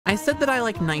I said that I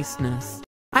like niceness.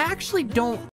 I actually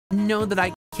don't know that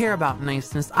I care about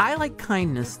niceness. I like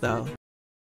kindness, though.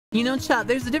 You know, chat,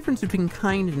 there's a difference between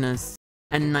kindness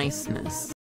and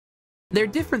niceness. They're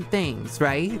different things,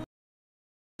 right?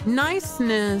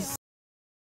 Niceness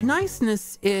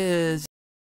is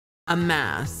a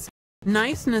mask.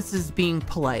 Niceness is being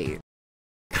polite.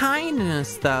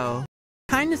 Kindness, though,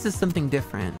 kindness is something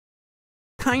different.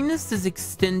 Kindness is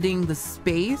extending the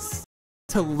space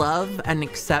to love and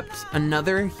accept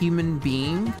another human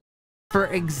being for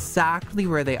exactly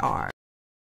where they are.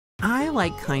 I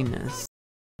like kindness.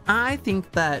 I think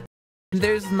that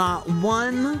there's not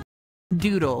one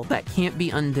doodle that can't be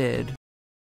undid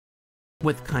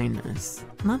with kindness.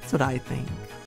 That's what I think.